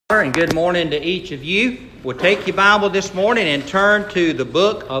And good morning to each of you. We'll take your Bible this morning and turn to the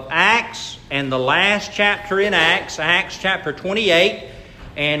book of Acts and the last chapter in Acts, Acts chapter 28.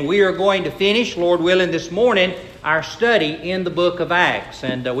 And we are going to finish, Lord willing, this morning our study in the book of Acts.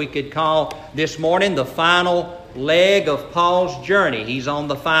 And we could call this morning the final leg of Paul's journey. He's on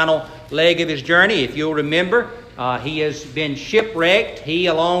the final leg of his journey. If you'll remember, he has been shipwrecked. He,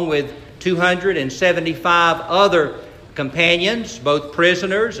 along with 275 other companions, both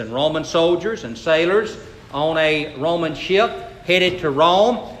prisoners and Roman soldiers and sailors, on a Roman ship headed to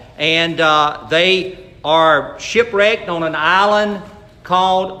Rome. And they are shipwrecked on an island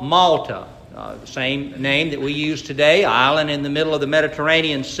called Malta. The same name that we use today, island in the middle of the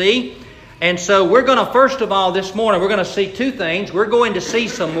Mediterranean Sea. And so we're going to, first of all, this morning, we're going to see two things. We're going to see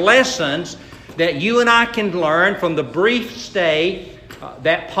some lessons that you and I can learn from the brief stay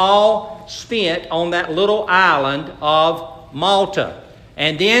that Paul spent on that little island of Malta.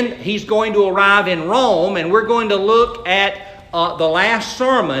 And then he's going to arrive in Rome, and we're going to look at the last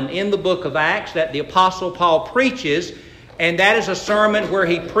sermon in the book of Acts that the Apostle Paul preaches, and that is a sermon where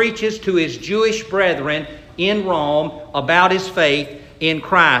he preaches to his Jewish brethren in Rome about his faith in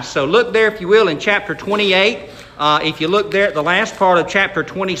Christ. So look there, if you will, in chapter 28. If you look there at the last part of chapter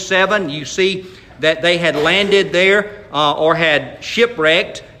 27, you see that they had landed there or had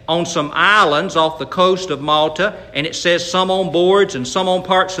shipwrecked on some islands off the coast of Malta, and it says some on boards and some on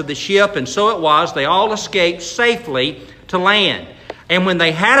parts of the ship, and so it was, they all escaped safely to land. And when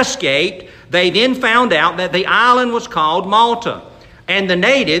they had escaped, they then found out that the island was called Malta. And the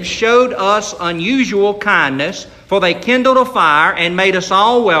natives showed us unusual kindness, for they kindled a fire and made us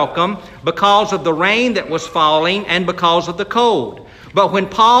all welcome because of the rain that was falling and because of the cold. But when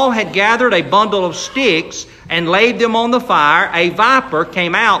Paul had gathered a bundle of sticks and laid them on the fire, a viper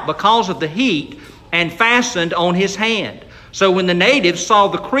came out because of the heat and fastened on his hand. So when the natives saw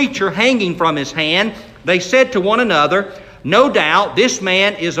the creature hanging from his hand, they said to one another, "No doubt this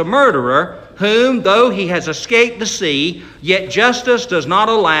man is a murderer, whom, though he has escaped the sea, yet justice does not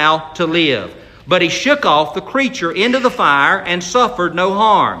allow to live." But he shook off the creature into the fire and suffered no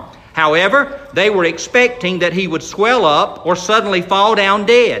harm. However, they were expecting that he would swell up or suddenly fall down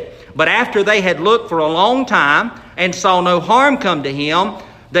dead. But after they had looked for a long time and saw no harm come to him,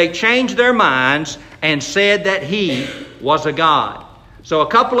 they changed their minds and said that he was a god. So a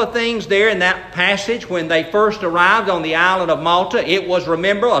couple of things there in that passage. When they first arrived on the island of Malta, it was,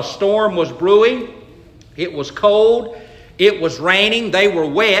 remember, a storm was brewing. It was cold. It was raining. They were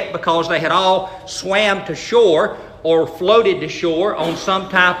wet because they had all swam to shore or floated to shore on some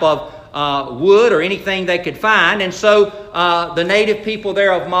type of wood or anything they could find. And so the native people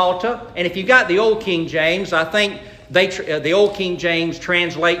there of Malta, and if you got the Old King James, I think the Old King James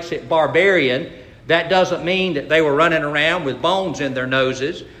translates it barbarian. That doesn't mean that they were running around with bones in their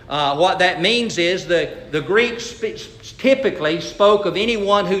noses. What that means is the Greeks typically spoke of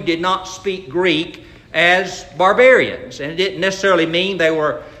anyone who did not speak Greek as barbarians. And it didn't necessarily mean they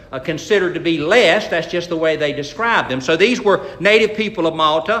were considered to be less. That's just the way they described them. So these were native people of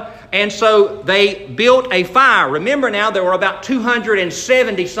Malta, and so they built a fire. Remember now, there were about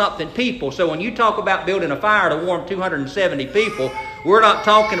 270-something people. So when you talk about building a fire to warm 270 people, we're not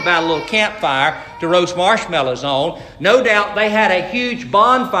talking about a little campfire to roast marshmallows on. No doubt they had a huge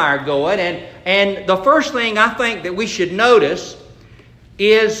bonfire going, and the first thing I think that we should notice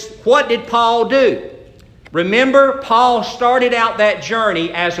is, what did Paul do? Remember, Paul started out that journey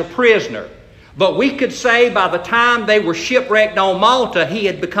as a prisoner. But we could say by the time they were shipwrecked on Malta, he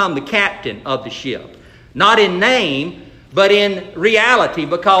had become the captain of the ship. Not in name, but in reality,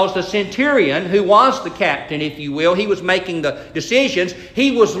 because the centurion, who was the captain, if you will, he was making the decisions.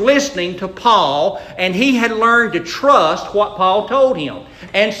 He was listening to Paul, and he had learned to trust what Paul told him.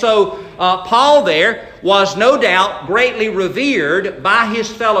 And so Paul there was no doubt greatly revered by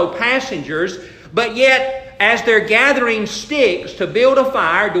his fellow passengers. But yet, as they're gathering sticks to build a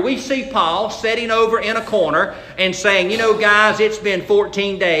fire, do we see Paul sitting over in a corner and saying, "You know, guys, it's been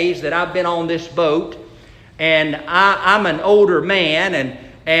 14 days that I've been on this boat, and I'm an older man,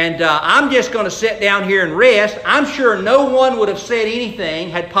 and I'm just going to sit down here and rest." I'm sure no one would have said anything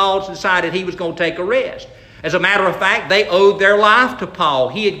had Paul decided he was going to take a rest. As a matter of fact, they owed their life to Paul.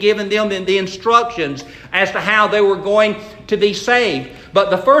 He had given them the instructions as to how they were going to be saved.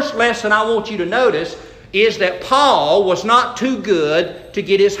 But the first lesson I want you to notice is that Paul was not too good to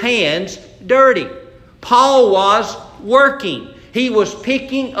get his hands dirty. Paul was working. He was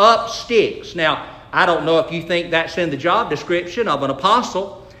picking up sticks. Now, I don't know if you think that's in the job description of an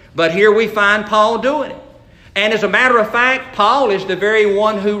apostle, but here we find Paul doing it. And as a matter of fact, Paul is the very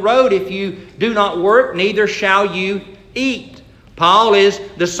one who wrote, "If you do not work, neither shall you eat." Paul is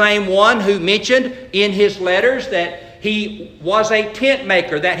the same one who mentioned in his letters that he was a tent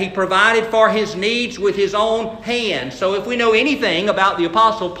maker, that he provided for his needs with his own hands. So if we know anything about the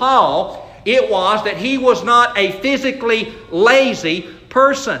Apostle Paul, it was that he was not a physically lazy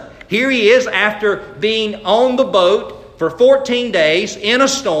person. Here he is after being on the boat for 14 days in a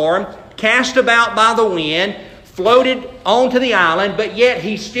storm, cast about by the wind, floated onto the island, but yet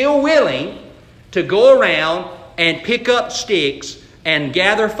he's still willing to go around and pick up sticks and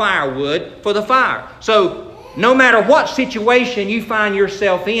gather firewood for the fire. So no matter what situation you find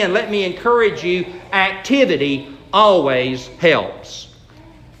yourself in, let me encourage you, activity always helps.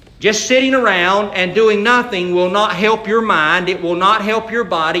 Just sitting around and doing nothing will not help your mind. It will not help your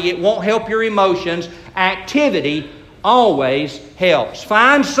body. It won't help your emotions. Activity always helps.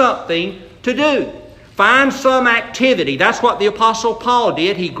 Find something to do. Find some activity. That's what the Apostle Paul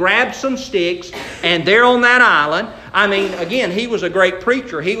did. He grabbed some sticks, and there on that island, again, he was a great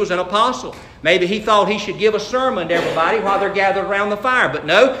preacher. He was an apostle. Maybe he thought he should give a sermon to everybody while they're gathered around the fire. But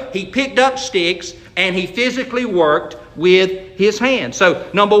no, he picked up sticks and he physically worked with his hands. So,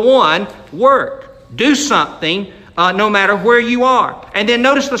 number one, work. Do something no matter where you are. And then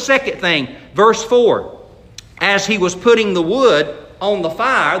notice the second thing, verse 4. As he was putting the wood on the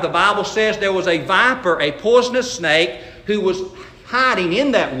fire, the Bible says there was a viper, a poisonous snake, who was hiding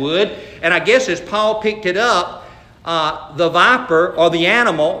in that wood. And I guess as Paul picked it up, the viper or the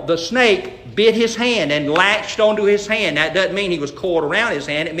animal, the snake, bit his hand and latched onto his hand. That doesn't mean he was coiled around his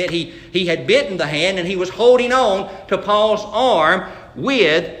hand. It meant he had bitten the hand and he was holding on to Paul's arm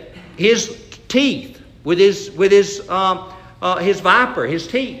with his teeth, with his viper, his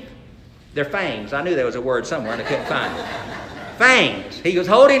teeth. They're fangs. I knew there was a word somewhere and I couldn't find it. Fangs. He was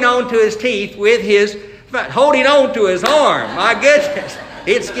holding on to his teeth with holding on to his arm. My goodness.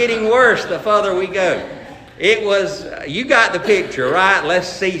 It's getting worse the further we go. It was, you got the picture, right? Let's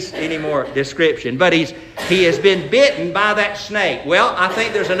cease any more description. But he has been bitten by that snake. Well, I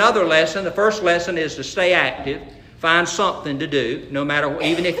think there's another lesson. The first lesson is to stay active. Find something to do, no matter,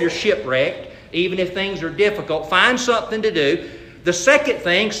 even if you're shipwrecked, even if things are difficult, find something to do. The second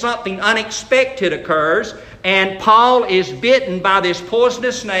thing, something unexpected occurs, and Paul is bitten by this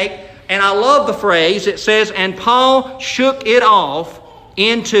poisonous snake. And I love the phrase, it says, and Paul shook it off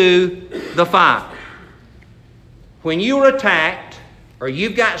into the fire. When you're attacked or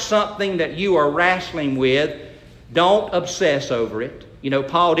you've got something that you are wrestling with, don't obsess over it. You know,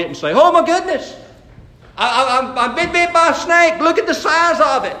 Paul didn't say, oh my goodness, I've been bit by a snake. Look at the size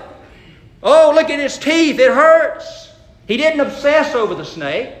of it. Oh, look at its teeth. It hurts. He didn't obsess over the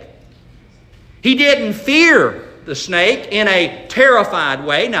snake. He didn't fear the snake in a terrified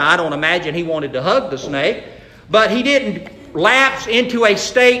way. Now, I don't imagine he wanted to hug the snake, but he didn't lapse into a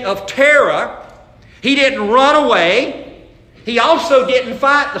state of terror. He didn't run away. He also didn't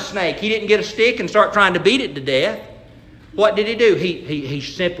fight the snake. He didn't get a stick and start trying to beat it to death. What did he do? He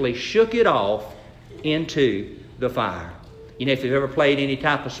simply shook it off into the fire. You know, if you've ever played any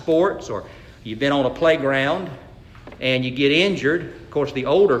type of sports or you've been on a playground and you get injured, of course the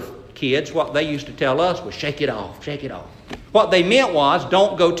older kids, what they used to tell us was shake it off, shake it off. What they meant was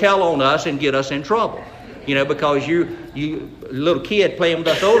don't go tell on us and get us in trouble. You know, because you little kid playing with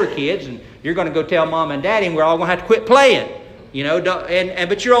us older kids, and you're going to go tell mom and daddy, and we're all going to have to quit playing. You know,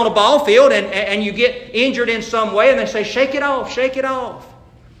 but you're on a ball field, and you get injured in some way, and they say, shake it off, shake it off.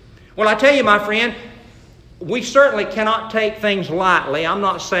 Well, I tell you, my friend, we certainly cannot take things lightly. I'm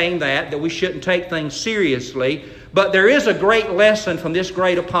not saying that we shouldn't take things seriously, but there is a great lesson from this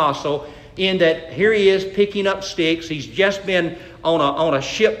great apostle in that here he is picking up sticks. He's just been on a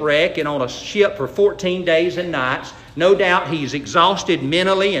shipwreck and on a ship for 14 days and nights. No doubt he's exhausted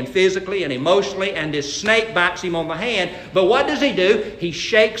mentally and physically and emotionally, and this snake bites him on the hand. But what does he do? He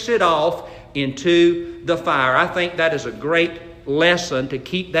shakes it off into the fire. I think that is a great lesson, to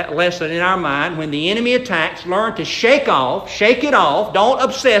keep that lesson in our mind. When the enemy attacks, learn to shake it off. Don't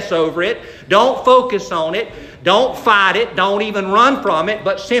obsess over it. Don't focus on it. Don't fight it. Don't even run from it,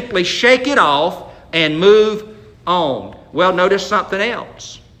 but simply shake it off and move on. Well, notice something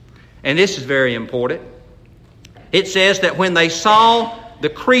else. And this is very important. It says that when they saw the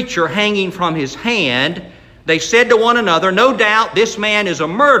creature hanging from his hand, they said to one another, no doubt this man is a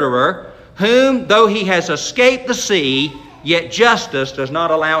murderer, whom, though he has escaped the sea, yet justice does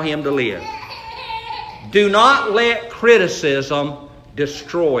not allow him to live. Do not let criticism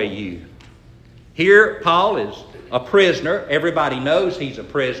destroy you. Here, Paul is a prisoner. Everybody knows he's a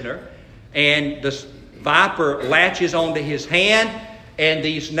prisoner. And the viper latches onto his hand, and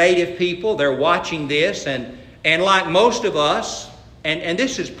these native people, they're watching this, and like most of us, and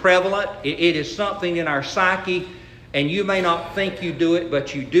this is prevalent, it is something in our psyche, And you may not think you do it,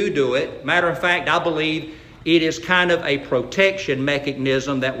 but you do it. Matter of fact, I believe it is kind of a protection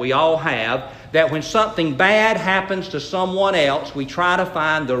mechanism that we all have, that when something bad happens to someone else, we try to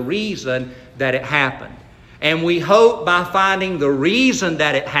find the reason that it happened. And we hope by finding the reason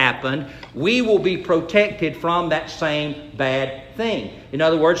that it happened, we will be protected from that same bad thing. In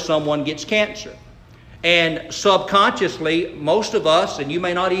other words, someone gets cancer. And subconsciously, most of us, and you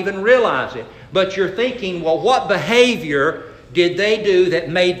may not even realize it, but you're thinking, well, what behavior did they do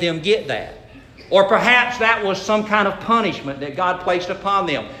that made them get that? Or perhaps that was some kind of punishment that God placed upon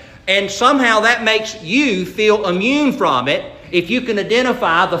them. And somehow that makes you feel immune from it if you can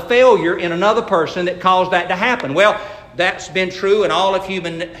identify the failure in another person that caused that to happen. Well, that's been true in all of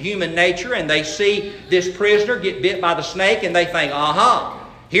human nature, and they see this prisoner get bit by the snake and they think,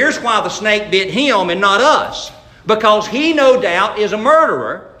 here's why the snake bit him and not us. Because he no doubt is a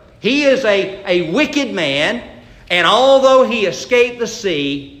murderer. He is a wicked man, and although he escaped the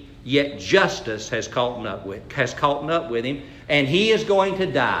sea, yet justice has caught up with him, and he is going to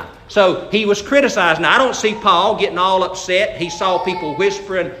die. So he was criticized. Now, I don't see Paul getting all upset. He saw people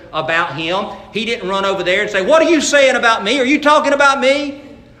whispering about him. He didn't run over there and say, "What are you saying about me? Are you talking about me?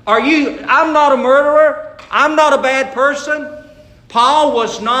 I'm not a murderer. I'm not a bad person." Paul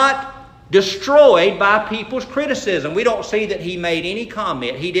was not destroyed by people's criticism. We don't see that he made any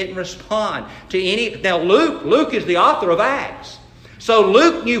comment. He didn't respond to any. Now, Luke is the author of Acts. So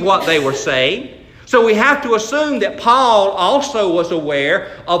Luke knew what they were saying. So we have to assume that Paul also was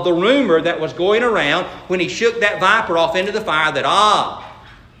aware of the rumor that was going around when he shook that viper off into the fire that,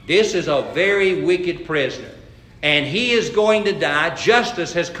 this is a very wicked prisoner. And he is going to die.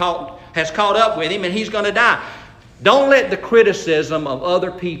 Justice has caught up with him, and he's going to die. Don't let the criticism of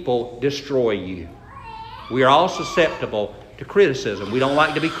other people destroy you. We are all susceptible to criticism. We don't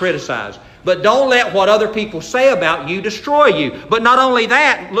like to be criticized. But don't let what other people say about you destroy you. But not only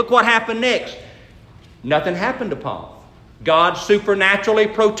that, look what happened next. Nothing happened to Paul. God supernaturally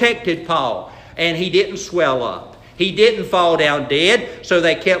protected Paul, and he didn't swell up. He didn't fall down dead, so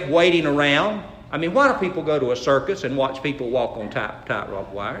they kept waiting around. I mean, why do people go to a circus and watch people walk on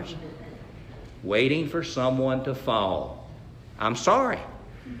tightrope wires? Waiting for someone to fall. I'm sorry.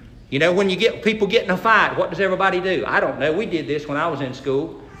 You know, when you get people get in a fight, what does everybody do? I don't know. We did this when I was in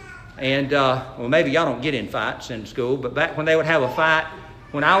school. And, maybe y'all don't get in fights in school, but back when they would have a fight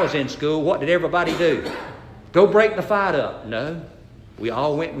when I was in school, what did everybody do? Go break the fight up. No. We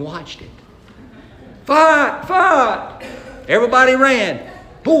all went and watched it. Fight! Everybody ran.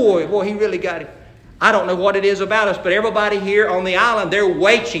 Boy, he really got it. I don't know what it is about us, but everybody here on the island, they're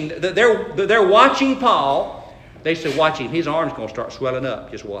watching Paul. They said, watch him. His arm's going to start swelling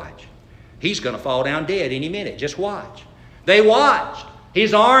up. Just watch. He's going to fall down dead any minute. Just watch. They watched.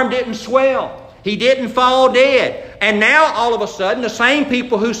 His arm didn't swell. He didn't fall dead. And now, all of a sudden, the same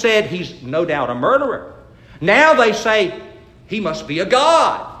people who said he's no doubt a murderer, now they say he must be a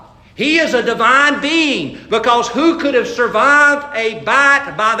god. He is a divine being, because who could have survived a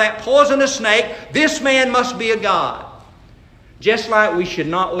bite by that poisonous snake? This man must be a god. Just like we should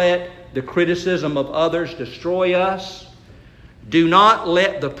not let the criticism of others destroy us, do not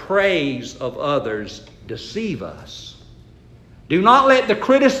let the praise of others deceive us. Do not let the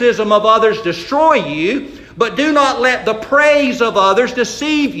criticism of others destroy you, but do not let the praise of others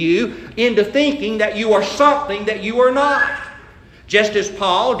deceive you into thinking that you are something that you are not. Just as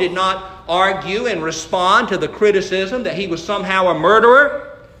Paul did not argue and respond to the criticism that he was somehow a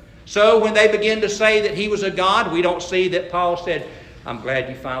murderer, so when they begin to say that he was a god, we don't see that Paul said, "I'm glad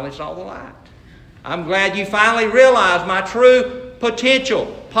you finally saw the light. I'm glad you finally realized my true potential."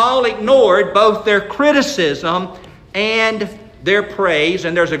 Paul ignored both their criticism and their praise,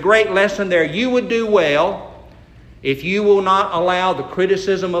 and there's a great lesson there. You would do well if you will not allow the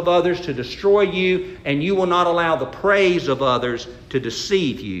criticism of others to destroy you, and you will not allow the praise of others to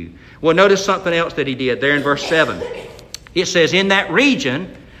deceive you. Well, notice something else that he did there in verse 7. It says, "In that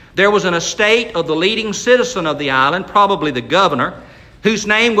region there was an estate of the leading citizen of the island, probably the governor, whose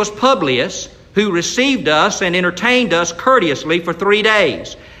name was Publius, who received us and entertained us courteously for 3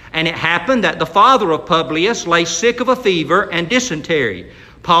 days. And it happened that the father of Publius lay sick of a fever and dysentery.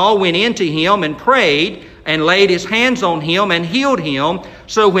 Paul went in to him and prayed and laid his hands on him and healed him.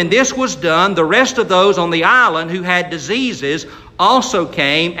 So when this was done, the rest of those on the island who had diseases also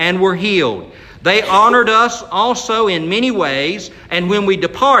came and were healed. They honored us also in many ways, and when we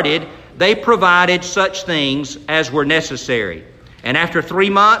departed, they provided such things as were necessary. And after 3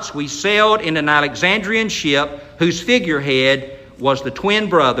 months, we sailed in an Alexandrian ship whose figurehead was the twin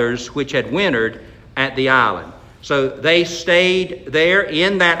brothers which had wintered at the island." So they stayed there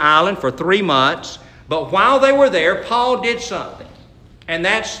in that island for 3 months. But while they were there, Paul did something. And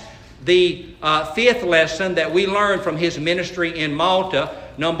that's the fifth lesson that we learned from his ministry in Malta.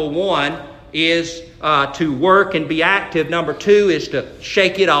 Number one is to work and be active. Number two is to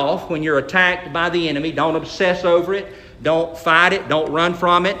shake it off when you're attacked by the enemy. Don't obsess over it. Don't fight it. Don't run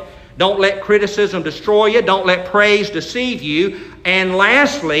from it. Don't let criticism destroy you. Don't let praise deceive you. And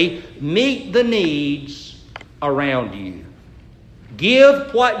lastly, meet the needs around you.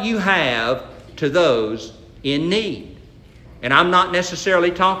 Give what you have to those in need. And I'm not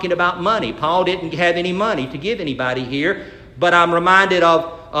necessarily talking about money. Paul didn't have any money to give anybody here. But I'm reminded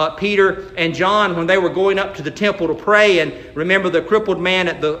of Peter and John when they were going up to the temple to pray. And remember the crippled man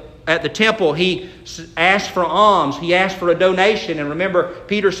at the temple, he asked for alms. He asked for a donation. And remember,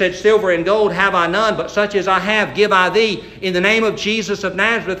 Peter said, "Silver and gold have I none, but such as I have give I thee. In the name of Jesus of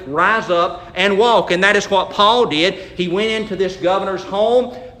Nazareth, rise up and walk." And that is what Paul did. He went into this governor's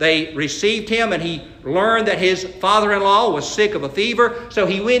home. They received him, and he learned that his father-in-law was sick of a fever. So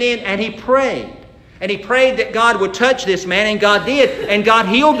he went in and he prayed. And he prayed that God would touch this man, and God did. And God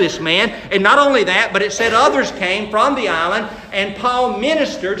healed this man. And not only that, but it said others came from the island, and Paul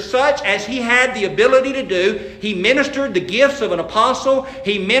ministered such as he had the ability to do. He ministered the gifts of an apostle.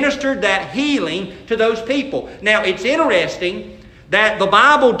 He ministered that healing to those people. Now, it's interesting that the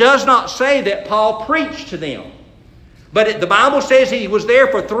Bible does not say that Paul preached to them. But the Bible says he was there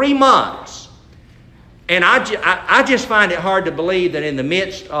for 3 months. And I just find it hard to believe that in the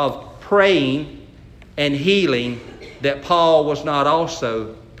midst of praying and healing, that Paul was not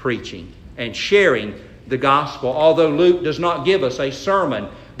also preaching and sharing the gospel. Although Luke does not give us a sermon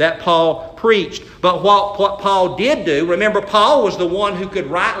that Paul preached. But what Paul did do, remember, Paul was the one who could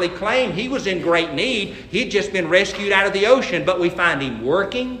rightly claim he was in great need. He'd just been rescued out of the ocean. But we find him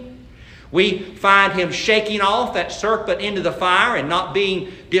working. We find him shaking off that serpent into the fire and not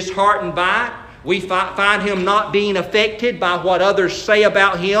being disheartened by it. We find him not being affected by what others say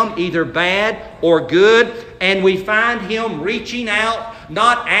about him, either bad or good. And we find him reaching out,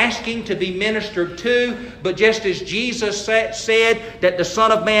 not asking to be ministered to, but just as Jesus said that the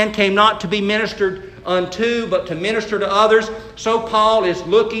Son of Man came not to be ministered unto, but to minister to others. So Paul is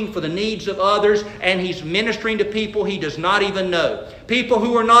looking for the needs of others, and he's ministering to people he does not even know. People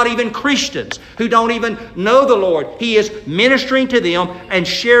who are not even Christians, who don't even know the Lord. He is ministering to them and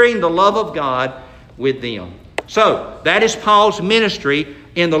sharing the love of God with them. So, that is Paul's ministry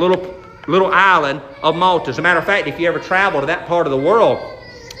in the little island of Malta. As a matter of fact, if you ever travel to that part of the world,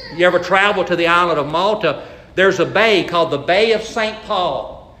 you ever travel to the island of Malta, there's a bay called the Bay of St.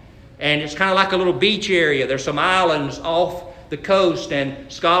 Paul. And it's kind of like a little beach area. There's some islands off the coast,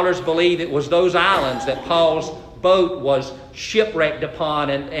 and scholars believe it was those islands that Paul's boat was shipwrecked upon,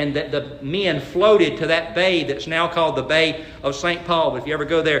 and that the men floated to that bay that's now called the Bay of St. Paul. But if you ever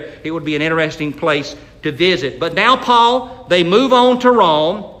go there, it would be an interesting place to visit. But now Paul, they move on to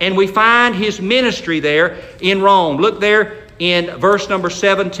Rome, and we find his ministry there in Rome. Look there in verse number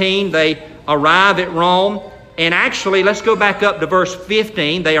 17. They arrive at Rome. And actually, let's go back up to verse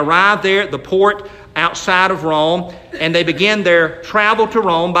 15. They arrive there at the port outside of Rome, and they begin their travel to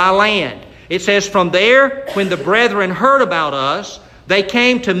Rome by land. It says, "From there, when the brethren heard about us, they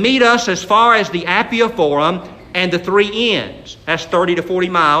came to meet us as far as the Appia Forum and the Three Inns." That's 30 to 40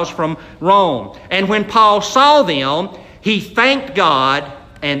 miles from Rome. "And when Paul saw them, he thanked God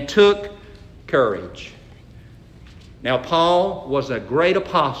and took courage." Now, Paul was a great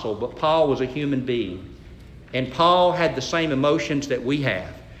apostle, but Paul was a human being. And Paul had the same emotions that we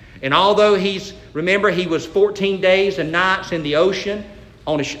have. And although remember, he was 14 days and nights in the ocean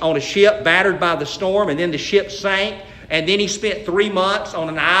on a ship battered by the storm, and then the ship sank. And then he spent 3 months on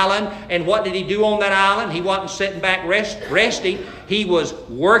an island. And what did he do on that island? He wasn't sitting back resting. He was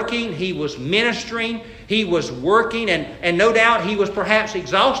working. He was ministering. He was working. And no doubt he was perhaps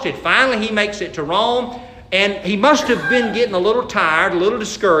exhausted. Finally, he makes it to Rome. And he must have been getting a little tired, a little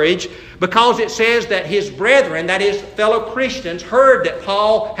discouraged, because it says that his brethren, that is, fellow Christians, heard that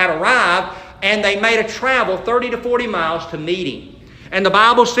Paul had arrived, and they made a travel 30 to 40 miles to meet him. And the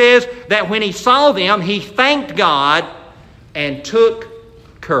Bible says that when he saw them, he thanked God and took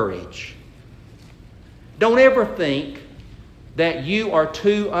courage. Don't ever think that you are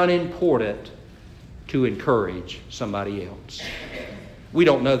too unimportant to encourage somebody else. We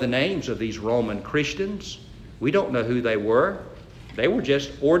don't know the names of these Roman Christians. We don't know who they were. They were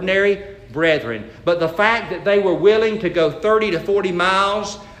just ordinary brethren. But the fact that they were willing to go 30 to 40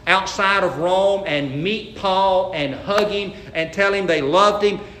 miles outside of Rome and meet Paul and hug him and tell him they loved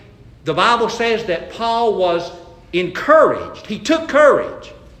him, the Bible says that Paul was encouraged. He took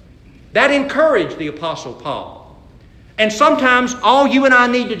courage. That encouraged the Apostle Paul. And sometimes all you and I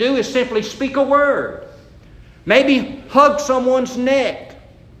need to do is simply speak a word. Maybe hug someone's neck.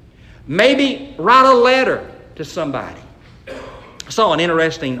 Maybe write a letter to somebody. I saw an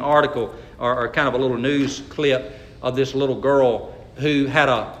interesting article or kind of a little news clip of this little girl who had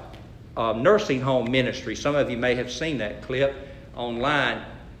a nursing home ministry. Some of you may have seen that clip online.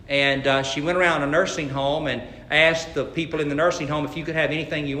 And she went around a nursing home and asked the people in the nursing home, if you could have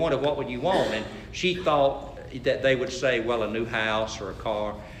anything you wanted, what would you want? And she thought that they would say, well, a new house or a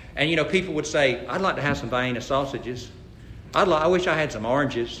car. And, you know, people would say, I'd like to have some Vienna sausages. I wish I had some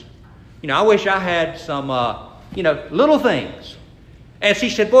oranges. You know, I wish I had some, little things. And she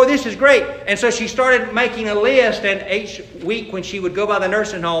said, boy, this is great. And so she started making a list, and each week when she would go by the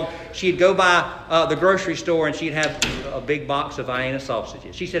nursing home, she'd go by the grocery store and she'd have a big box of Vienna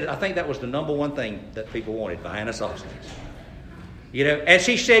sausages. She said, I think that was the number one thing that people wanted, Vienna sausages. You know, and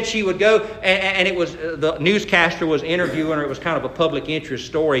she said she would go, and it was, the newscaster was interviewing her. It was kind of a public interest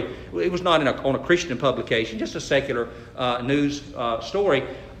story. It was not on a Christian publication, just a secular news story.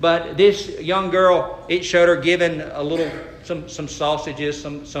 But this young girl, it showed her giving a little, some sausages,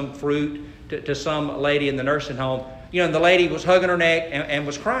 some fruit to some lady in the nursing home. You know, and the lady was hugging her neck and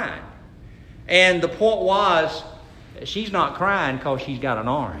was crying. And the point was, she's not crying because she's got an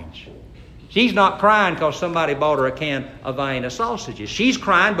orange. She's not crying because somebody bought her a can of Vienna sausages. She's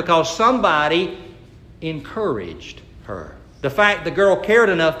crying because somebody encouraged her. The fact the girl cared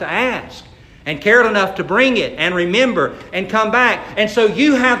enough to ask and cared enough to bring it and remember and come back. And so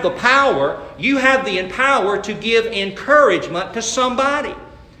you have the power, you have the power to give encouragement to somebody.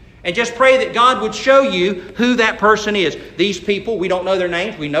 And just pray that God would show you who that person is. These people, we don't know their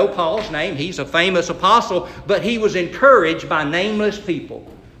names. We know Paul's name. He's a famous apostle, but he was encouraged by nameless people.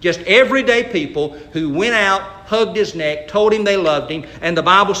 Just everyday people who went out, hugged his neck, told him they loved him. And the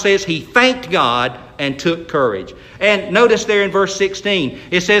Bible says he thanked God and took courage. And notice there in verse 16,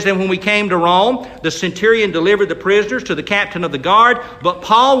 it says, and when we came to Rome, the centurion delivered the prisoners to the captain of the guard, but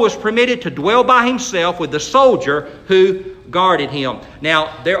Paul was permitted to dwell by himself with the soldier who guarded him.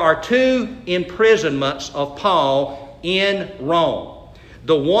 Now, there are two imprisonments of Paul in Rome.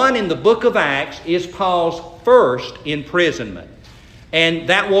 The one in the book of Acts is Paul's first imprisonment. And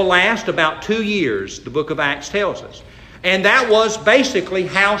that will last about 2 years, the book of Acts tells us. And that was basically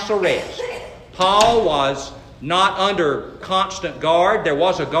house arrest. Paul was not under constant guard. There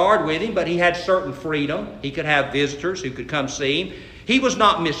was a guard with him, but he had certain freedom. He could have visitors who could come see him. He was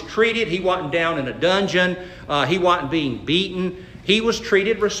not mistreated. He wasn't down in a dungeon. He wasn't being beaten. He was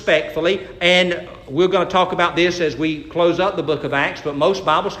treated respectfully. And we're going to talk about this as we close up the book of Acts. But most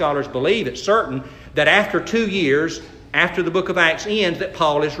Bible scholars believe it's certain that after 2 years, after the book of Acts ends, that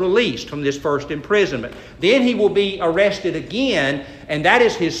Paul is released from this first imprisonment. Then he will be arrested again, and that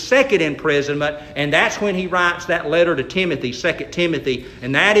is his second imprisonment, and that's when he writes that letter to Timothy, 2 Timothy,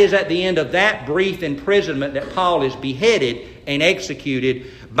 and that is at the end of that brief imprisonment that Paul is beheaded and executed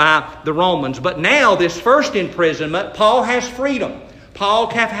by the Romans. But now, this first imprisonment, Paul has freedom. Paul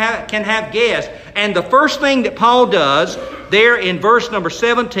can have guests. And the first thing that Paul does there in verse number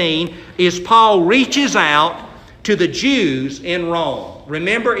 17 is Paul reaches out to the Jews in Rome.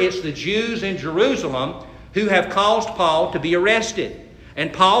 Remember, it's the Jews in Jerusalem who have caused Paul to be arrested.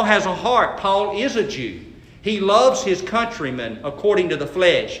 And Paul has a heart. Paul is a Jew. He loves his countrymen according to the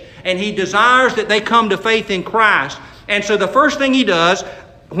flesh. And he desires that they come to faith in Christ. And so the first thing he does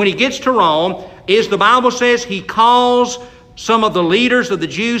when he gets to Rome is, the Bible says, he calls some of the leaders of the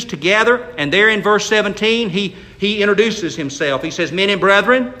Jews together. And there in verse 17, he introduces himself. He says, men and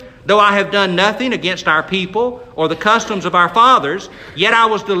brethren, though I have done nothing against our people or the customs of our fathers, yet I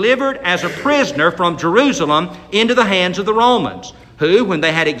was delivered as a prisoner from Jerusalem into the hands of the Romans, who, when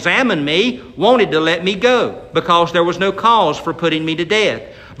they had examined me, wanted to let me go, because there was no cause for putting me to death.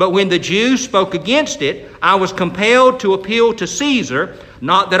 But when the Jews spoke against it, I was compelled to appeal to Caesar,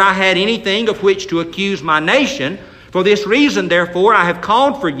 not that I had anything of which to accuse my nation. For this reason, therefore, I have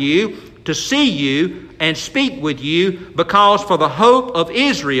called for you to see you and speak with you, because for the hope of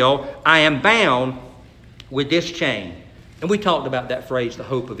Israel I am bound with this chain. And we talked about that phrase, the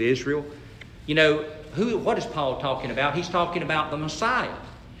hope of Israel. You know, what is Paul talking about? He's talking about the Messiah.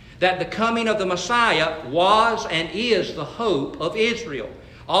 That the coming of the Messiah was and is the hope of Israel.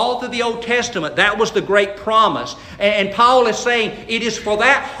 All through the Old Testament, that was the great promise. And Paul is saying it is for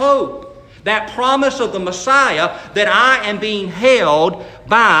that hope, that promise of the Messiah, that I am being held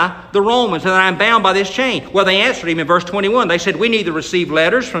by the Romans, and that I am bound by this chain. Well, they answered him in verse 21. They said, we neither received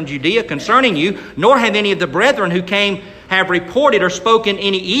letters from Judea concerning you, nor have any of the brethren who came have reported or spoken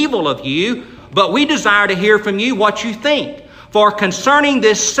any evil of you, but we desire to hear from you what you think. For concerning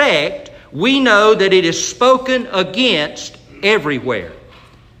this sect, we know that it is spoken against everywhere.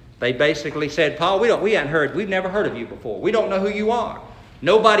 They basically said, Paul, we've never heard of you before. We don't know who you are.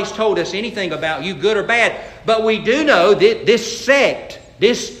 Nobody's told us anything about you, good or bad. But we do know that this sect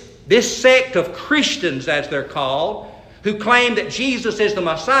of Christians, as they're called, who claim that Jesus is the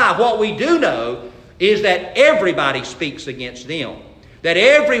Messiah, what we do know is that everybody speaks against them. That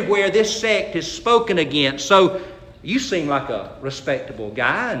everywhere this sect is spoken against. So you seem like a respectable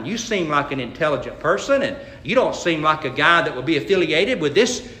guy, and you seem like an intelligent person, and you don't seem like a guy that will be affiliated with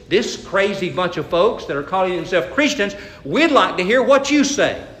this crazy bunch of folks that are calling themselves Christians. We'd like to hear what you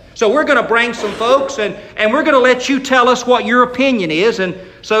say. So we're going to bring some folks, and we're going to let you tell us what your opinion is. And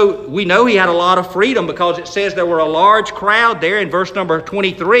so we know he had a lot of freedom, because it says there were a large crowd there. In verse number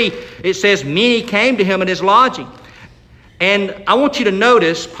 23, it says, many came to him in his lodging. And I want you to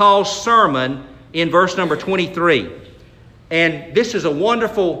notice Paul's sermon in verse number 23. And this is a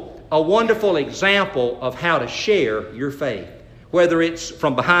wonderful example of how to share your faith. Whether it's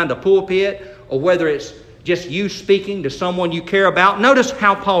from behind a pulpit or whether it's just you speaking to someone you care about. Notice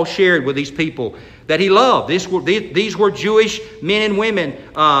how Paul shared with these people that he loved. These were Jewish men and women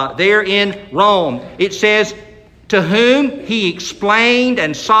there in Rome. It says, to whom he explained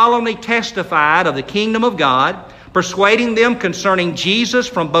and solemnly testified of the kingdom of God, persuading them concerning Jesus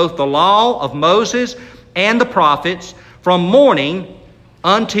from both the law of Moses and the prophets, from morning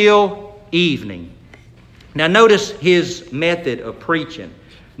until evening. Now notice his method of preaching.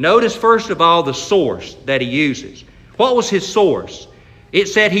 Notice first of all the source that he uses. What was his source? It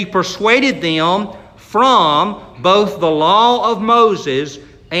said he persuaded them from both the law of Moses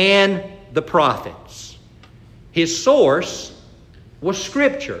and the prophets. His source was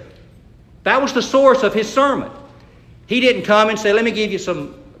Scripture. That was the source of his sermon. He didn't come and say, let me give you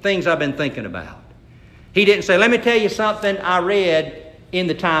some things I've been thinking about. He didn't say, let me tell you something I read in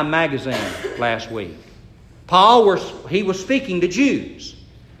the Time magazine last week. Paul was speaking to Jews.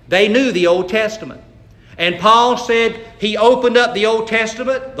 They knew the Old Testament. And Paul said he opened up the Old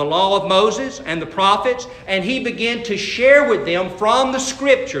Testament, the law of Moses and the prophets, and he began to share with them from the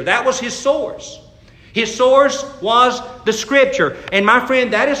Scripture. That was his source. His source was the Scripture. And my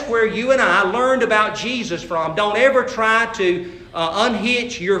friend, that is where you and I learned about Jesus from. Don't ever try to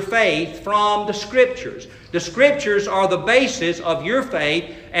unhitch your faith from the Scriptures. The Scriptures are the basis of your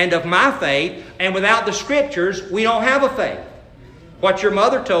faith and of my faith. And without the Scriptures, we don't have a faith. What your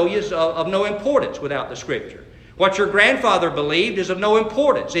mother told you is of no importance without the Scripture. What your grandfather believed is of no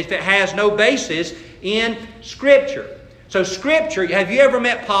importance if it has no basis in Scripture. So Scripture, have you ever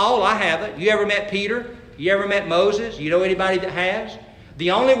met Paul? I haven't. You ever met Peter? You ever met Moses? You know anybody that has?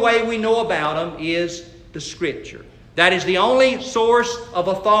 The only way we know about them is the Scripture. That is the only source of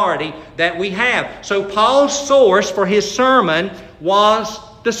authority that we have. So Paul's source for his sermon was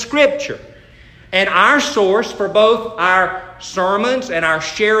the Scripture. And our source for both our sermons and our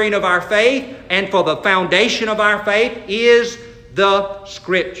sharing of our faith and for the foundation of our faith is the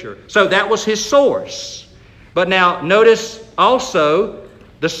Scripture. So that was his source. But now notice also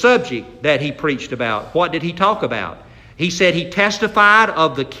the subject that he preached about. What did he talk about? He said he testified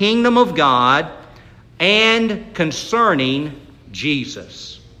of the kingdom of God and concerning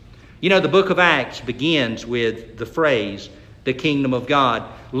Jesus. You know, the book of Acts begins with the phrase, the kingdom of God.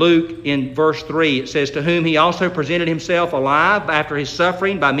 Luke, in verse 3, it says, to whom he also presented himself alive after his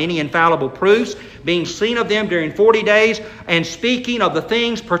suffering by many infallible proofs, being seen of them during 40 days, and speaking of the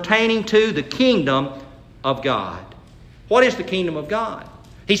things pertaining to the kingdom of God. What is the kingdom of God?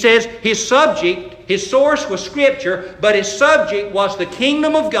 He says his subject, his source was Scripture, but his subject was the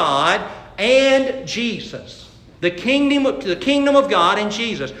kingdom of God and Jesus. The kingdom of God and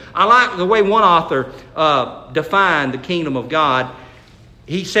Jesus. I like the way one author defined the kingdom of God.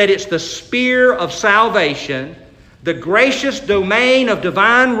 He said it's the sphere of salvation, the gracious domain of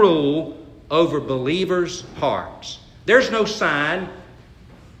divine rule over believers' hearts. There's no sign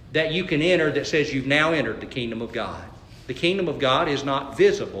that you can enter that says you've now entered the kingdom of God. The kingdom of God is not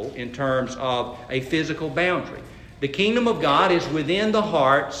visible in terms of a physical boundary. The kingdom of God is within the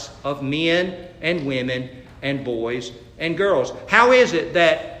hearts of men and women and boys and girls. How is it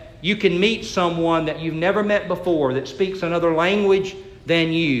that you can meet someone that you've never met before that speaks another language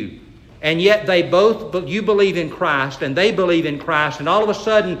than you, and yet you believe in Christ and they believe in Christ, and all of a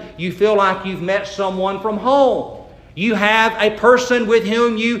sudden you feel like you've met someone from home? You have a person with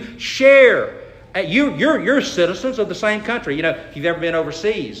whom you share. You're citizens of the same country. You know, if you've ever been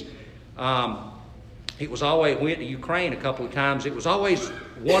overseas, it was always, we went to Ukraine a couple of times. It was always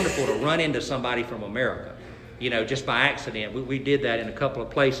wonderful to run into somebody from America, you know, just by accident. We did that in a couple of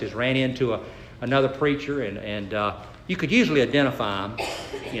places. Ran into another preacher, and you could usually identify him,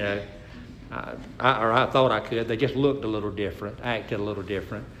 you know. I thought I could. They just looked a little different, acted a little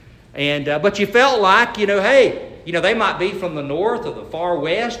different. And but you felt like, hey, they might be from the north or the far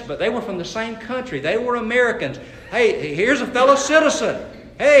west, but they were from the same country. They were Americans. Hey, here's a fellow citizen.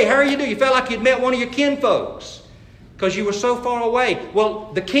 Hey, how are you doing? You felt like you'd met one of your kinfolks because you were so far away.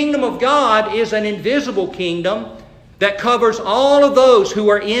 Well, the kingdom of God is an invisible kingdom that covers all of those who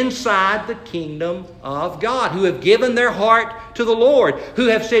are inside the kingdom of God, who have given their heart to the Lord, who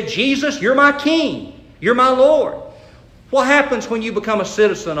have said, Jesus, you're my King, you're my Lord. What happens when you become a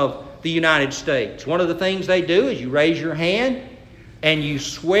citizen of the United States? One of the things they do is you raise your hand and you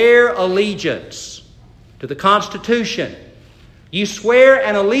swear allegiance to the Constitution. You swear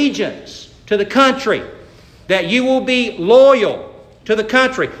an allegiance to the country, that you will be loyal to the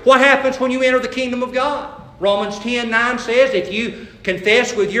country. What happens when you enter the kingdom of God? Romans 10:9 says, if you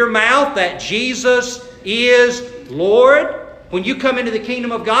confess with your mouth that Jesus is Lord, when you come into the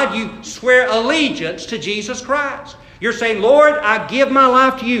kingdom of God, you swear allegiance to Jesus Christ. You're saying, Lord, I give my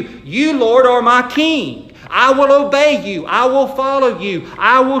life to you. You, Lord, are my King. I will obey you. I will follow you.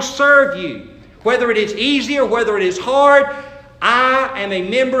 I will serve you. Whether it is easy or whether it is hard, I am a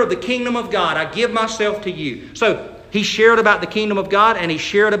member of the kingdom of God. I give myself to you. So he shared about the kingdom of God, and he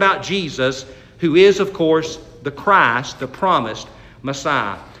shared about Jesus, who is, of course, the Christ, the promised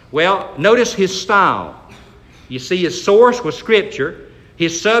Messiah. Well, notice his style. You see, his source was Scripture.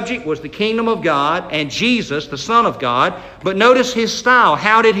 His subject was the kingdom of God and Jesus, the Son of God. But notice his style.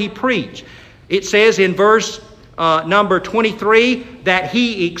 How did he preach? It says in verse number 23 that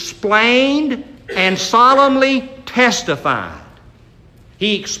he explained and solemnly testified.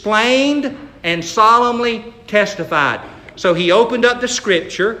 He explained and solemnly testified. So he opened up the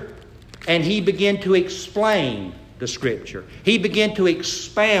Scripture and he began to explain the Scripture. He began to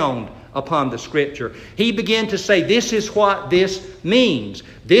expound upon the Scripture. He began to say, this is what this means.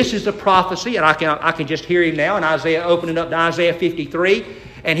 This is a prophecy, and I can just hear him now in Isaiah, opening up to Isaiah 53,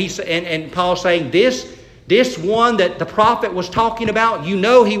 and Paul saying, this one that the prophet was talking about,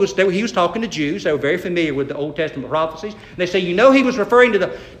 he was talking to Jews. They were very familiar with the Old Testament prophecies. And they say, he was referring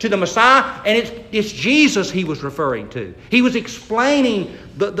to the Messiah, and it's Jesus he was referring to. He was explaining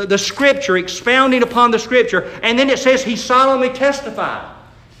the Scripture, expounding upon the Scripture, and then it says he solemnly testified.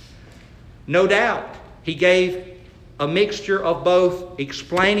 No doubt, he gave a mixture of both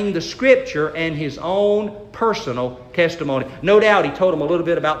explaining the Scripture and his own personal testimony. No doubt, he told them a little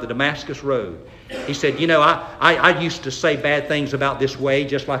bit about the Damascus Road. He said, I used to say bad things about this way,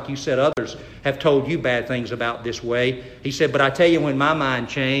 just like you said others have told you bad things about this way. He said, but I tell you, when my mind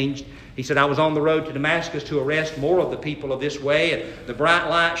changed, he said, I was on the road to Damascus to arrest more of the people of this way, and the bright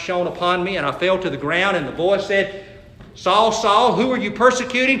light shone upon me, and I fell to the ground, and the voice said, Saul, Saul, who are you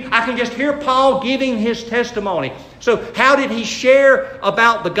persecuting? I can just hear Paul giving his testimony. So how did he share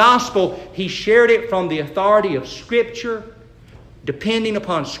about the gospel? He shared it from the authority of Scripture, depending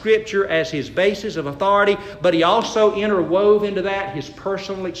upon Scripture as his basis of authority, but he also interwove into that his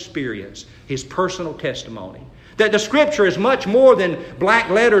personal experience, his personal testimony. That the Scripture is much more than black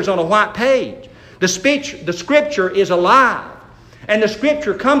letters on a white page. The Scripture is alive, and the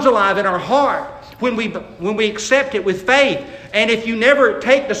Scripture comes alive in our heart when we accept it with faith. And if you never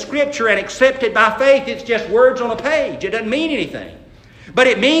take the Scripture and accept it by faith, it's just words on a page. It doesn't mean anything. But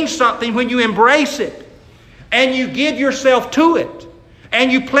it means something when you embrace it and you give yourself to it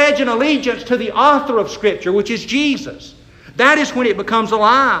and you pledge an allegiance to the author of Scripture, which is Jesus. That is when it becomes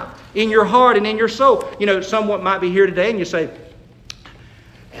alive in your heart and in your soul. Someone might be here today and you say,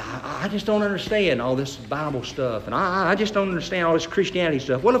 I just don't understand all this Bible stuff, and I just don't understand all this Christianity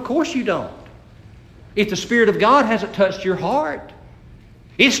stuff. Well, of course you don't. If the Spirit of God hasn't touched your heart,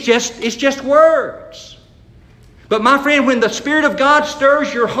 it's just words. But my friend, when the Spirit of God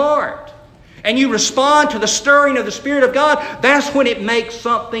stirs your heart and you respond to the stirring of the Spirit of God, that's when it makes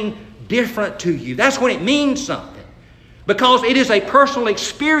something different to you. That's when it means something. Because it is a personal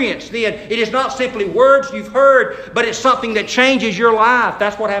experience then. It is not simply words you've heard, but it's something that changes your life.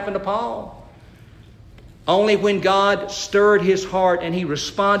 That's what happened to Paul. Only when God stirred his heart and he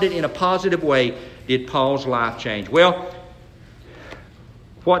responded in a positive way did Paul's life change. Well,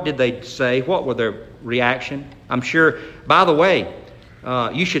 what did they say? What were their reaction? I'm sure, by the way,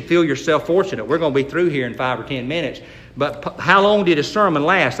 you should feel yourself fortunate. We're going to be through here in 5 or 10 minutes. But how long did his sermon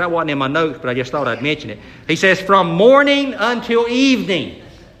last? That wasn't in my notes, but I just thought I'd mention it. He says, from morning until evening.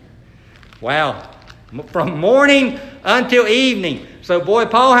 Wow. From morning until evening. So, boy,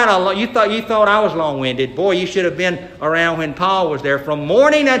 Paul had you thought I was long-winded. Boy, you should have been around when Paul was there. From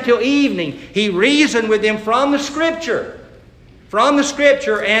morning until evening, he reasoned with them from the Scripture. From the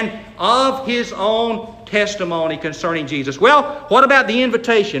Scripture and of his own testimony concerning Jesus. Well, what about the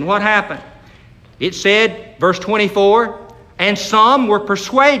invitation? What happened? It said, verse 24, and some were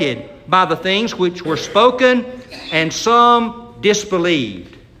persuaded by the things which were spoken, and some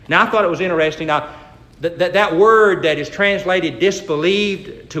disbelieved. Now, I thought it was interesting. Now, that word that is translated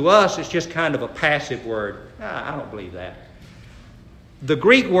disbelieved to us is just kind of a passive word. I don't believe that. The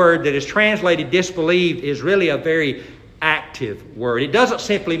Greek word that is translated disbelieved is really a very active word. It doesn't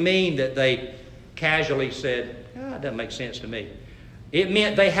simply mean that they casually said, it doesn't make sense to me. It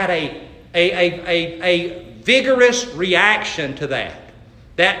meant they had a vigorous reaction to that.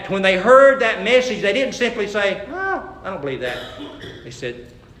 That when they heard that message, they didn't simply say, I don't believe that. They said,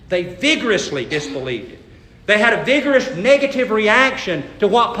 they vigorously disbelieved it. They had a vigorous negative reaction to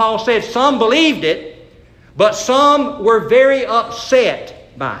what Paul said. Some believed it, but some were very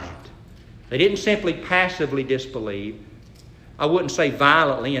upset by it. They didn't simply passively disbelieve. I wouldn't say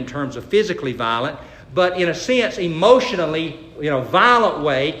violently in terms of physically violent, but in a sense, emotionally, violent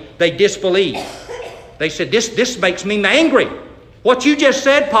way, they disbelieved. They said, this makes me angry. What you just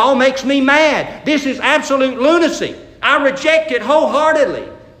said, Paul, makes me mad. This is absolute lunacy. I reject it wholeheartedly.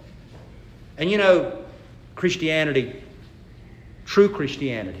 And Christianity, true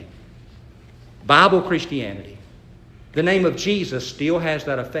Christianity, Bible Christianity, the name of Jesus still has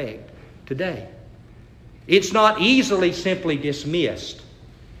that effect today. It's not easily simply dismissed.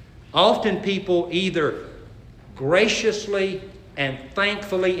 Often people either graciously and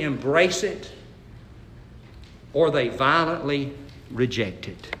thankfully embrace it, or they violently reject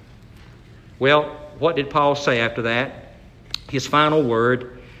it. Well, what did Paul say after that? His final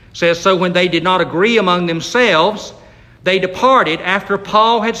word says, so when they did not agree among themselves, they departed after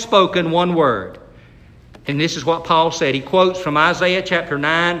Paul had spoken one word. And this is what Paul said. He quotes from Isaiah chapter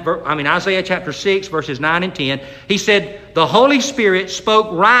 6, verses 9 and 10. He said, the Holy Spirit spoke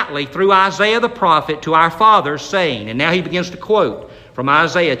rightly through Isaiah the prophet to our fathers, saying, and now he begins to quote from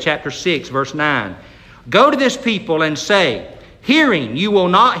Isaiah chapter 6, verse 9. Go to this people and say, hearing you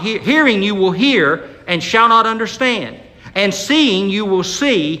will hear and shall not understand, and seeing you will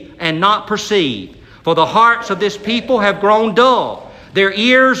see and not perceive. For the hearts of this people have grown dull. Their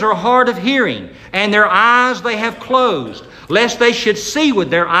ears are hard of hearing, and their eyes they have closed, lest they should see with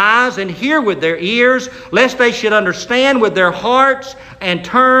their eyes and hear with their ears, lest they should understand with their hearts and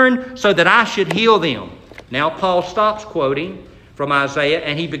turn so that I should heal them. Now Paul stops quoting from Isaiah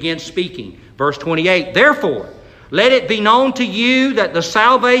and he begins speaking. Verse 28, therefore, let it be known to you that the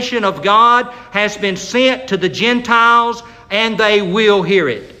salvation of God has been sent to the Gentiles, and they will hear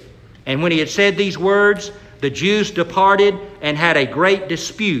it. And when he had said these words, the Jews departed and had a great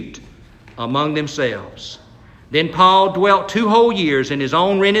dispute among themselves. Then Paul dwelt 2 whole years in his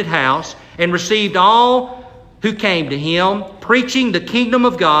own rented house and received all who came to him, preaching the kingdom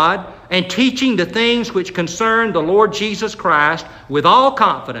of God and teaching the things which concern the Lord Jesus Christ with all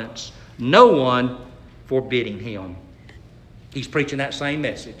confidence, no one forbidding him. He's preaching that same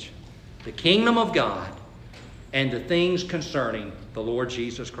message. The kingdom of God and the things concerning the Lord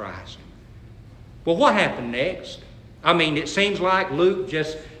Jesus Christ. Well, what happened next? It seems like Luke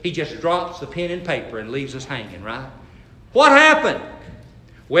just drops the pen and paper and leaves us hanging, right? What happened?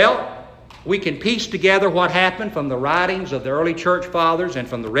 Well, we can piece together what happened from the writings of the early church fathers and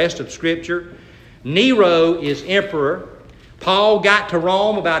from the rest of Scripture. Nero is emperor. Paul got to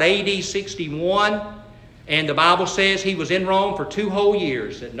Rome about AD 61, and the Bible says he was in Rome for 2 whole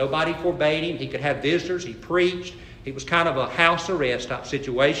years, that nobody forbade him. He could have visitors. He preached. It was kind of a house arrest type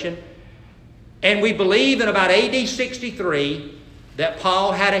situation. And we believe in about AD 63 that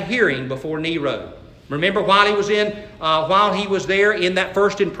Paul had a hearing before Nero. Remember, while he was there in that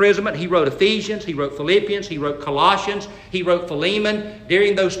first imprisonment, he wrote Ephesians, he wrote Philippians, he wrote Colossians, he wrote Philemon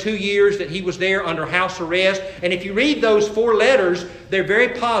during those 2 years that he was there under house arrest. And if you read those 4 letters, they're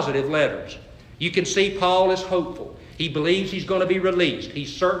very positive letters. You can see Paul is hopeful. He believes he's going to be released.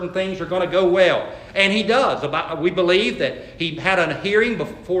 He's certain things are going to go well. And he does. We believe that he had a hearing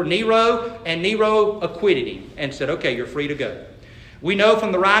before Nero, and Nero acquitted him and said, okay, you're free to go. We know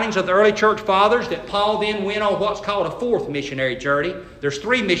from the writings of the early church fathers that Paul then went on what's called a 4th missionary journey. There's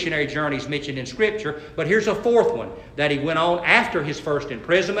 3 missionary journeys mentioned in Scripture, but here's a 4th one that he went on after his first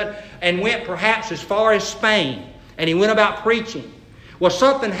imprisonment and went perhaps as far as Spain. And he went about preaching. Well,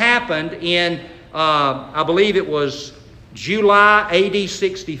 something happened in, I believe it was July AD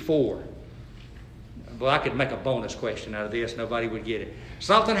 64. Well, I could make a bonus question out of this. Nobody would get it.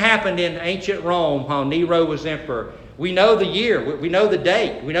 Something happened in ancient Rome while Nero was emperor. We know the year. We know the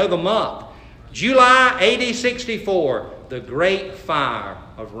date. We know the month. July AD 64, the great fire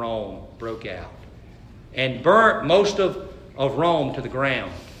of Rome broke out and burnt most of Rome to the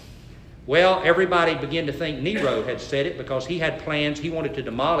ground. Well, everybody began to think Nero had said it because he had plans. He wanted to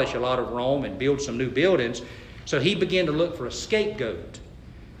demolish a lot of Rome and build some new buildings. So he began to look for a scapegoat.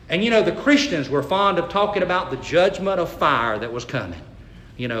 And the Christians were fond of talking about the judgment of fire that was coming.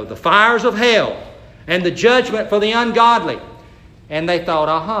 The fires of hell and the judgment for the ungodly. And they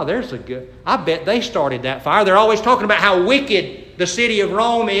thought, there's a good... I bet they started that fire. They're always talking about how wicked the city of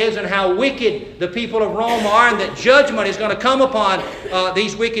Rome is and how wicked the people of Rome are and that judgment is going to come upon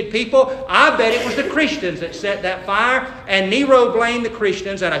these wicked people. I bet it was the Christians that set that fire. And Nero blamed the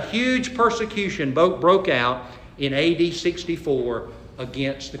Christians, and a huge persecution broke out in AD 64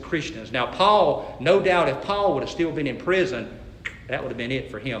 against the Christians. Now, Paul, no doubt if Paul would have still been in prison, that would have been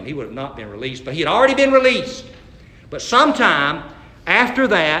it for him. He would have not been released, but he had already been released. But sometime after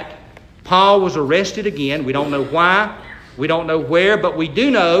that, Paul was arrested again. We don't know why. We don't know where, but we do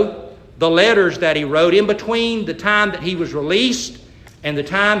know the letters that he wrote. In between the time that he was released and the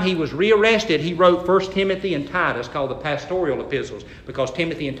time he was rearrested, he wrote 1 Timothy and Titus, called the pastoral epistles, because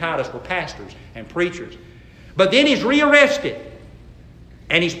Timothy and Titus were pastors and preachers. But then he's rearrested,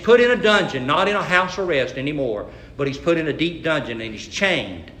 and he's put in a dungeon, not in a house arrest anymore, but he's put in a deep dungeon, and he's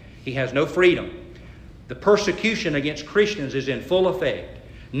chained. He has no freedom. The persecution against Christians is in full effect.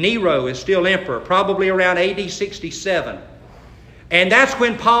 Nero is still emperor, probably around AD 67. And that's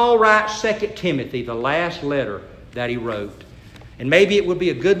when Paul writes 2 Timothy, the last letter that he wrote. And maybe it would be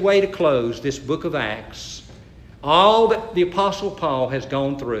a good way to close this book of Acts. All that the Apostle Paul has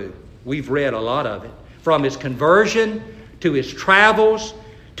gone through, we've read a lot of it. From his conversion, to his travels,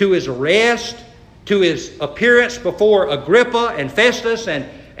 to his arrest, to his appearance before Agrippa and Festus,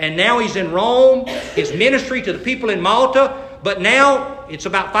 and now he's in Rome, his ministry to the people in Malta. But now, it's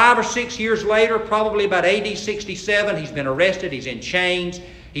about 5 or 6 years later, probably about AD 67, he's been arrested, he's in chains,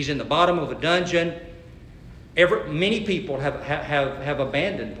 he's in the bottom of a dungeon. Many people have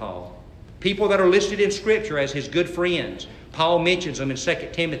abandoned Paul. People that are listed in Scripture as his good friends. Paul mentions them in 2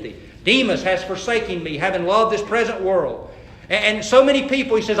 Timothy. Demas has forsaken me, having loved this present world. And so many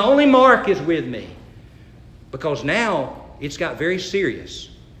people, he says, only Mark is with me. Because now, it's got very serious.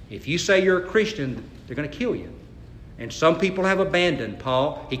 If you say you're a Christian, they're going to kill you. And some people have abandoned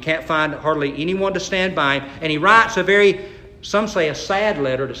Paul. He can't find hardly anyone to stand by him. And he writes some say a sad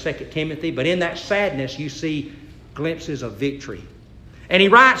letter to 2 Timothy, but in that sadness you see glimpses of victory. And he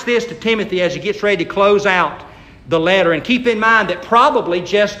writes this to Timothy as he gets ready to close out the letter. And keep in mind that probably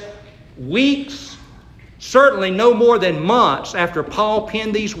just weeks, certainly no more than months after Paul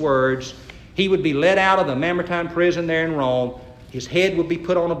penned these words, he would be let out of the Mamertine prison there in Rome. His head would be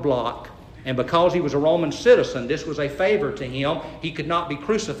put on a block. And because he was a Roman citizen, this was a favor to him. He could not be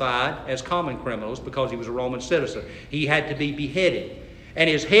crucified as common criminals because he was a Roman citizen. He had to be beheaded. And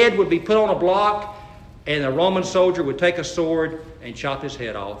his head would be put on a block, and a Roman soldier would take a sword and chop his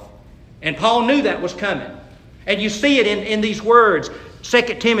head off. And Paul knew that was coming. And you see it in these words. 2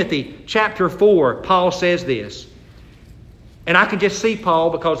 Timothy chapter 4, Paul says this. And I can just see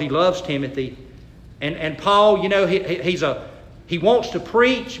Paul because he loves Timothy. And Paul, he wants to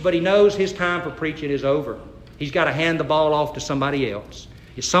preach, but he knows his time for preaching is over. He's got to hand the ball off to somebody else.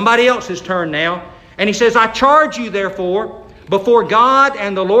 It's somebody else's turn now. And he says, I charge you, therefore, before God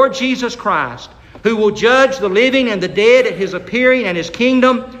and the Lord Jesus Christ, who will judge the living and the dead at his appearing and his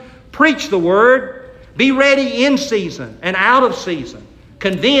kingdom, preach the word, be ready in season and out of season,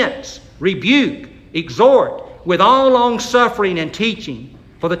 convince, rebuke, exhort, with all long-suffering and teaching.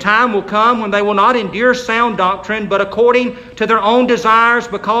 For the time will come when they will not endure sound doctrine, but according to their own desires,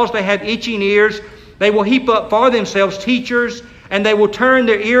 because they have itching ears, they will heap up for themselves teachers, and they will turn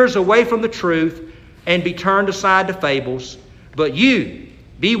their ears away from the truth and be turned aside to fables. But you,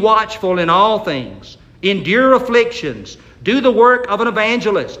 be watchful in all things, endure afflictions, do the work of an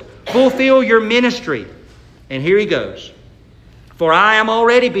evangelist, fulfill your ministry. And here he goes. For I am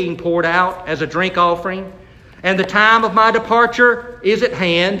already being poured out as a drink offering, and the time of my departure is at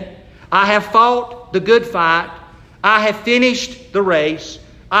hand. I have fought the good fight. I have finished the race.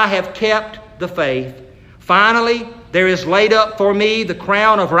 I have kept the faith. Finally, there is laid up for me the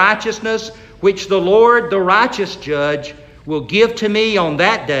crown of righteousness, which the Lord, the righteous judge, will give to me on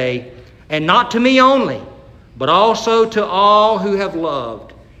that day, and not to me only, but also to all who have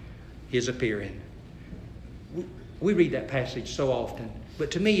loved his appearing. We read that passage so often, but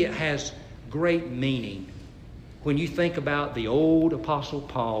to me it has great meaning. When you think about the old Apostle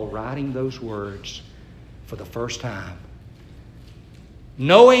Paul writing those words for the first time,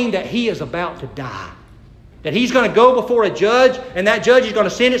 knowing that he is about to die, that he's going to go before a judge, and that judge is going to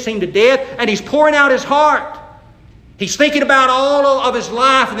sentence him to death, and he's pouring out his heart. He's thinking about all of his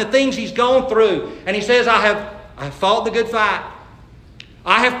life and the things he's gone through, and he says, I have fought the good fight.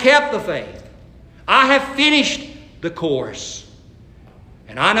 I have kept the faith. I have finished the course.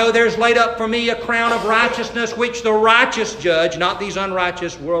 And I know there's laid up for me a crown of righteousness, which the righteous judge, not these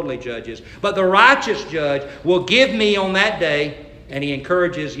unrighteous worldly judges, but the righteous judge will give me on that day. And he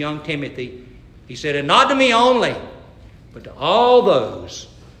encourages young Timothy. He said, and not to me only, but to all those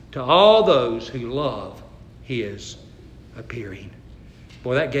who love His appearing.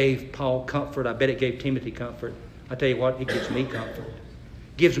 Boy, that gave Paul comfort. I bet it gave Timothy comfort. I tell you what, it gives me comfort.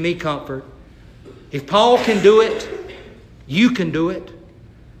 It gives me comfort. If Paul can do it, you can do it.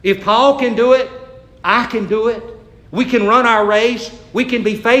 If Paul can do it, I can do it. We can run our race. We can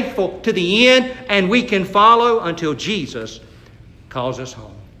be faithful to the end, and we can follow until Jesus calls us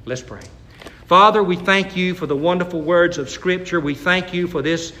home. Let's pray. Father, we thank You for the wonderful words of Scripture. We thank You for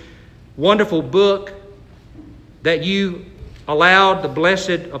this wonderful book that You allowed the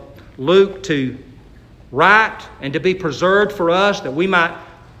blessed Luke to write and to be preserved for us, that we might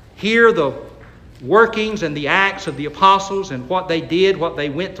hear the workings and the acts of the apostles and what they did, what they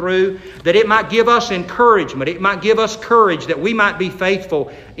went through, that it might give us encouragement. It might give us courage that we might be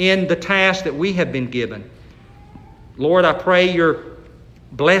faithful in the task that we have been given. Lord, I pray Your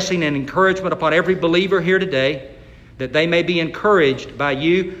blessing and encouragement upon every believer here today, that they may be encouraged by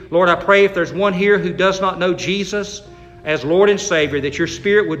You. Lord, I pray if there's one here who does not know Jesus as Lord and Savior, that Your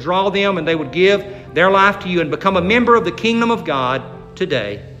Spirit would draw them and they would give their life to You and become a member of the kingdom of God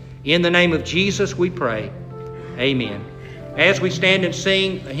today. In the name of Jesus we pray. Amen. As we stand and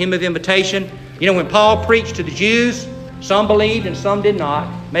sing a hymn of invitation, you know, when Paul preached to the Jews, some believed and some did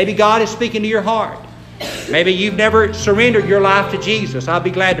not. Maybe God is speaking to your heart. Maybe you've never surrendered your life to Jesus. I'll be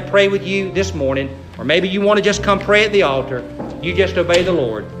glad to pray with you this morning. Or maybe you want to just come pray at the altar. You just obey the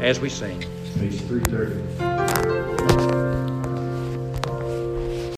Lord as we sing. Page 330.